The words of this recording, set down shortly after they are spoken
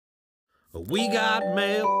We got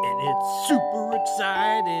mail and it's super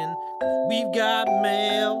exciting. 'Cause we've got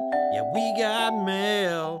mail, yeah, we got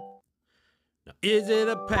mail. Now, is it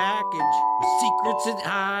a package with secrets it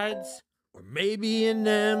hides? Or maybe an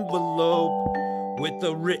envelope with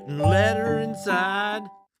a written letter inside?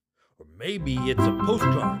 Or maybe it's a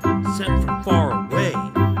postcard sent from far away.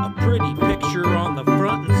 A pretty picture on the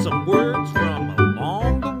front and some words from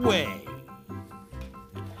along the way.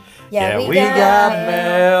 Yeah, we got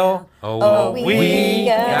mail. Oh, we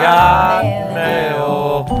got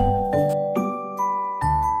mail.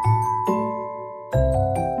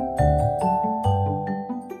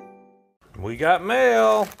 We got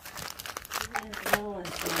mail.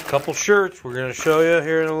 A couple shirts we're going to show you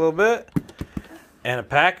here in a little bit. And a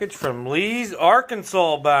package from Lee's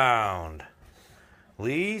Arkansas Bound.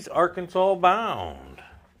 Lee's Arkansas Bound.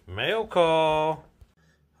 Mail call.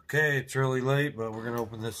 Okay, it's really late, but we're going to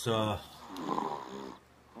open this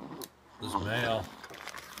this mail.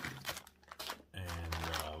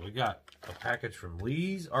 And we got a package from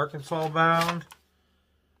Lee's Arkansas Bound.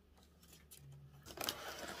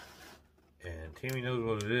 And Tammy knows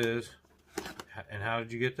what it is. And how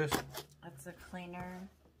did you get this? That's a cleaner.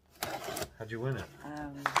 How'd you win it?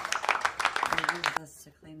 They use this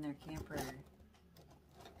to clean their camper. And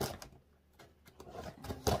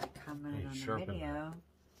I commented on the video.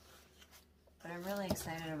 But I'm really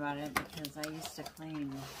excited about it because I used to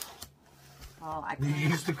clean. Well, I clean. You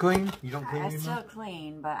used to clean? You don't clean anymore? I still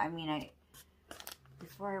clean, but I mean,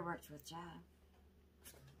 before I worked with Jeff,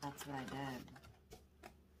 that's what I did.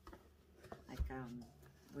 Like,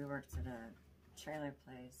 we worked at a trailer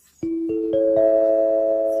place. Super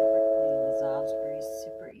clean, dissolves grease,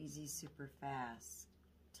 super easy, super fast.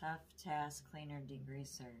 Tough task cleaner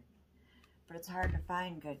degreaser. But it's hard to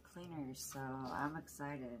find good cleaners, so I'm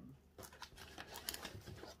excited.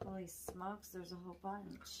 Holy smokes, there's a whole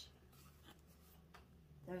bunch.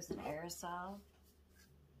 There's an aerosol,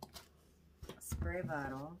 a spray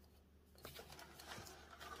bottle,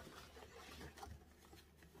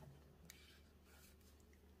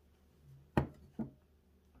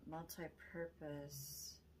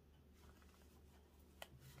 multi-purpose,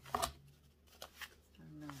 I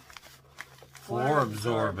don't know, Floor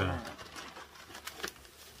absorbent.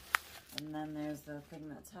 And then there's the thing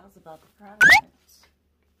that tells about the product.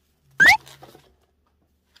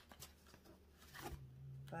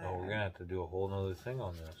 But, Oh, we're gonna have to do a whole nother thing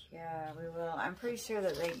on this. Yeah, we will. I'm pretty sure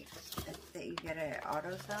that you get an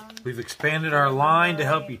AutoZone. We've expanded our line to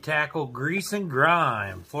help you tackle grease and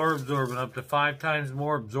grime. Floor absorbent, up to 5 times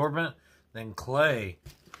more absorbent than clay.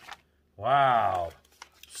 Wow.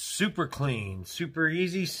 Super clean, super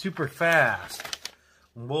easy, super fast.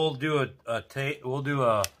 We'll do like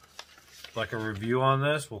a review on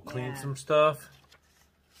this. We'll clean some stuff.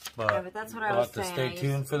 But that's what I was saying. Stay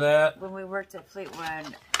tuned for that. When we worked at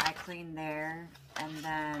Fleetwood, I cleaned there, and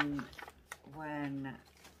then when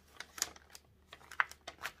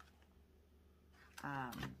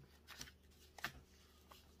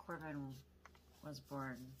Corbin was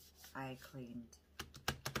born, I cleaned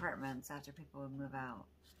apartments after people would move out.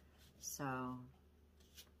 So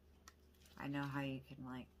I know how you can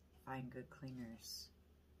like find good cleaners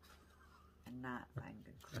and not find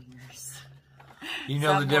good cleaners. You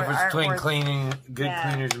know the difference between cleaning good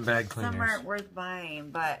cleaners and bad cleaners. Some aren't worth buying,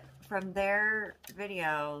 but from their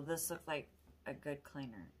video, this looked like a good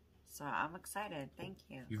cleaner. So I'm excited. Thank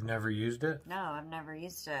you. You've never used it? No, I've never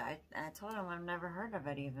used it. I told him I've never heard of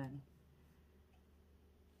it even.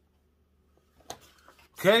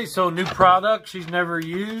 Okay, so new product she's never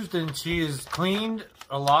used, and she has cleaned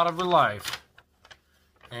a lot of her life.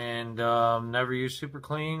 And never used Super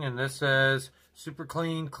Clean, and this says Super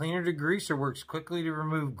Clean Cleaner Degreaser works quickly to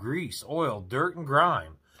remove grease, oil, dirt, and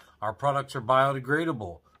grime. Our products are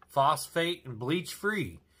biodegradable, phosphate, and bleach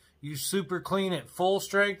free. Use Super Clean at full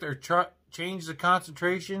strength or change the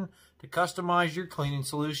concentration to customize your cleaning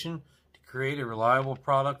solution to create a reliable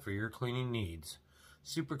product for your cleaning needs.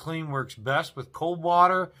 Super Clean works best with cold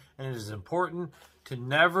water, and it is important to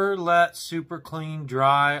never let Super Clean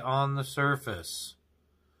dry on the surface.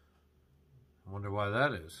 I wonder why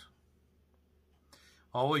that is.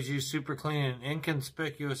 Always use Super Clean in an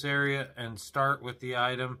inconspicuous area and start with the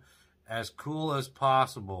item as cool as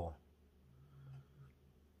possible.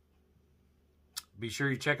 Be sure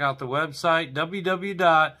you check out the website,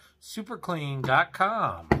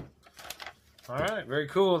 www.superclean.com. All right, very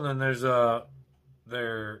cool. And then there's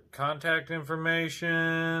their contact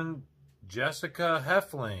information, Jessica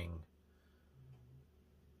Heffling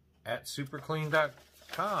at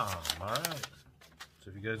superclean.com. All right. So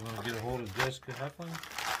if you guys want to get a hold of Jessica Heffling.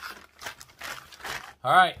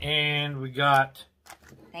 All right, and we got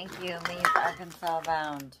Thank you, Leave Arkansas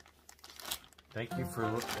Bound. Thank you for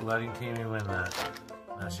letting Tammi win that.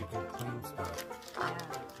 Now she can clean stuff. Yeah.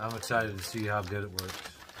 I'm excited to see how good it works.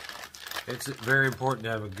 It's very important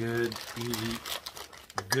to have a good, easy,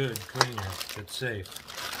 good cleaner that's safe.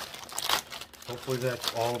 Hopefully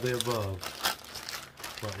that's all the above.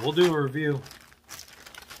 But we'll do a review.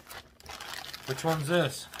 Which one's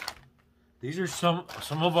this? These are some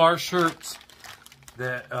of our shirts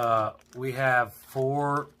that we have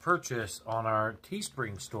for purchase on our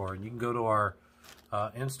Teespring store. And you can go to our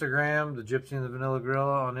Instagram, the Gypsy and the Vanilla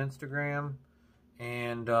Gorilla on Instagram.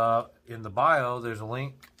 And in the bio, there's a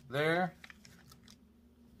link there.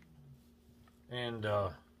 And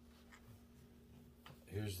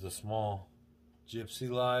here's the small Gypsy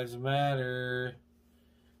Lives Matter.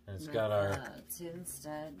 And it's got our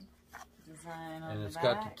Tunstead design on the back. And it's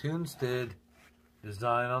got the Tunstead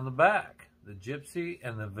design on the back. The Gypsy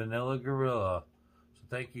and the Vanilla Gorilla. So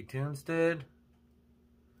thank you, Tunstead.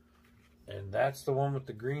 And that's the one with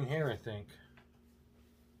the green hair, I think.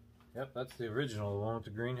 Yep, that's the original, the one with the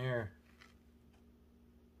green hair.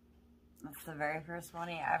 That's the very first one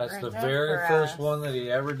he ever did. That's the very first one that he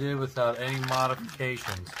ever did without any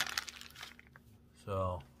modifications.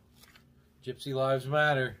 So, Gypsy Lives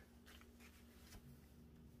Matter.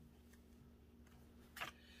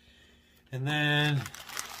 And then,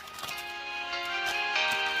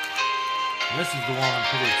 this is the one I'm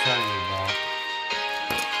pretty excited about.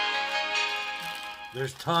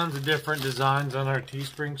 There's tons of different designs on our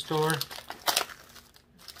Teespring store.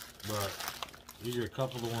 But these are a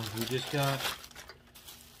couple of the ones we just got.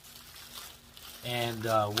 And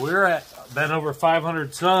we're at been over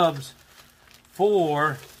 500 subs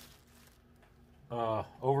for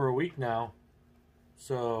over a week now.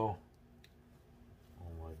 So,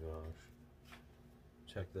 oh my gosh.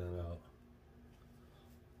 Check that out.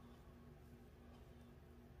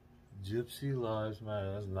 Gypsy Lives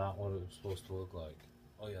Matter. That's not what it's supposed to look like.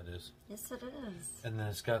 Oh yeah, it is. Yes, it is. And then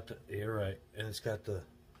it's got the, you're right. And it's got the,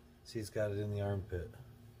 see, it's got it in the armpit.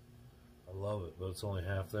 I love it, but it's only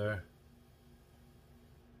half there.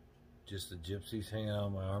 Just the gypsies hanging out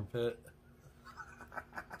of my armpit.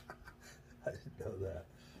 I didn't know that.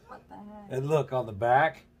 What the heck? And look, on the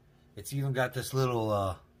back, it's even got this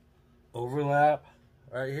little overlap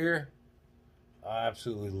right here. I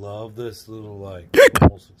absolutely love this little, like, it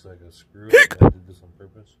almost looks like a screw. I did this on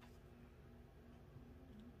purpose.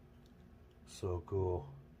 So cool.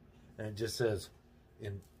 And it just says,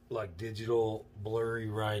 in, like, digital, blurry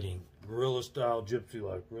writing, Gorilla Style Gypsy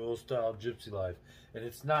Life, Gorilla Style Gypsy Life. And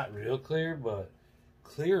it's not real clear, but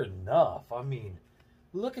clear enough. I mean,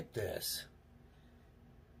 look at this.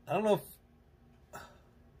 I don't know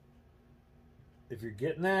if you're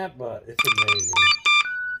getting that, but it's amazing.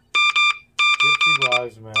 Gypsy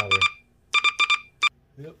Lives Matter.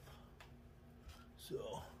 Yep.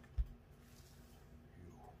 So.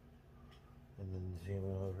 And then see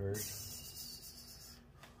how it hurts.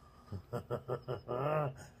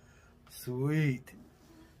 Sweet.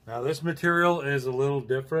 Now this material is a little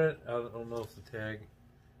different. I don't know if the tag,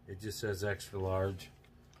 it just says extra large.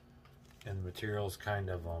 And the material's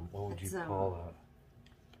kind of, what would you call that?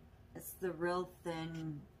 It's the real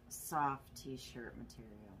thin, soft t-shirt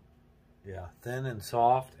material. Yeah, thin and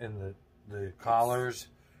soft, and the collars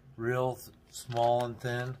real small and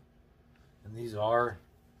thin. And these are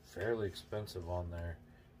fairly expensive on there,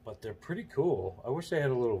 but they're pretty cool. I wish they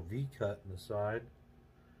had a little V cut in the side.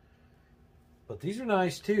 But these are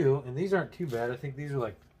nice too, and these aren't too bad. I think these are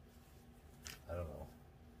like, I don't know,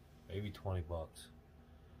 maybe 20 bucks.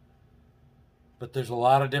 But there's a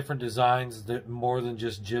lot of different designs that more than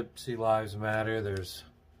just Gypsy Lives Matter. There's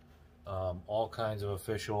all kinds of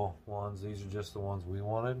official ones. These are just the ones we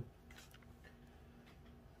wanted.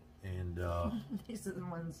 And these are the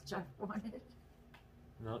ones Jeff wanted.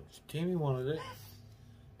 No, Tammi wanted it.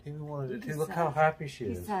 Tammi wanted it too. Look how happy she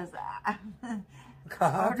is. He says, I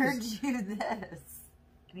ordered you this.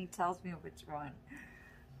 And he tells me which one.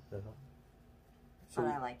 So, but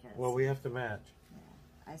I like it. Well, we have to match.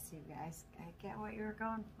 Yeah, I see, guys. I get what you were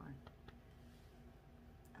going for.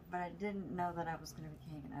 But I didn't know that I was going to be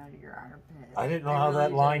hanging out of your armpit. I didn't know how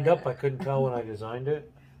that lined up. I couldn't tell when I designed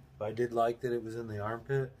it. But I did like that it was in the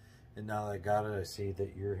armpit. And now that I got it, I see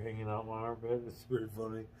that you're hanging out my armpit. It's pretty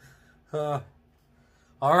funny.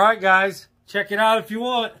 All right, guys. Check it out if you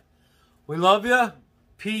want. We love you.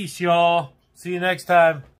 Peace, y'all. See you next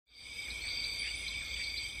time.